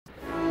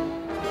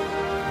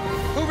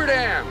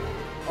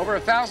Over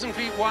 1,000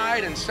 feet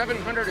wide and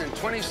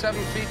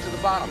 727 feet to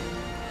the bottom.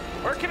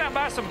 Where can I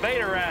buy some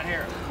bait around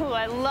here? Oh,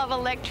 I love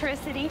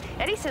electricity.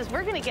 Eddie says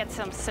we're gonna get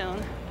some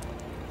soon.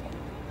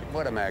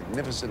 What a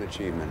magnificent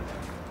achievement.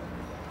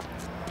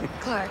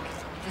 Clark,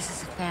 this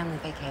is a family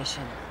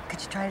vacation. Could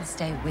you try to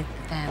stay with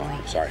the family?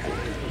 Oh, sorry.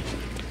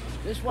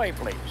 This way,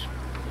 please.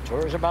 The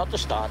tour is about to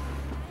start.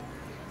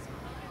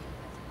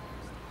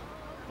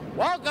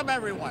 Welcome,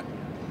 everyone.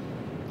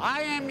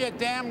 I am your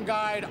damn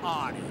guide,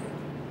 Arnie.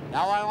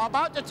 Now, I'm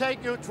about to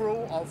take you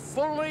through a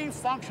fully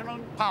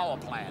functioning power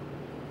plant.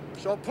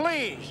 So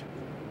please,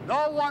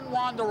 no one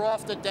wander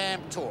off the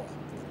damn tour.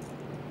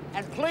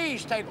 And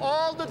please take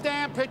all the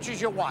damn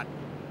pictures you want.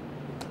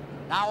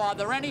 Now, are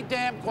there any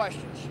damn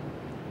questions?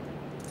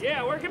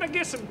 Yeah, where can I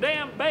get some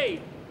damn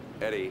bait?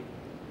 Eddie.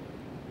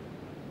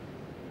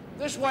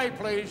 This way,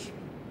 please.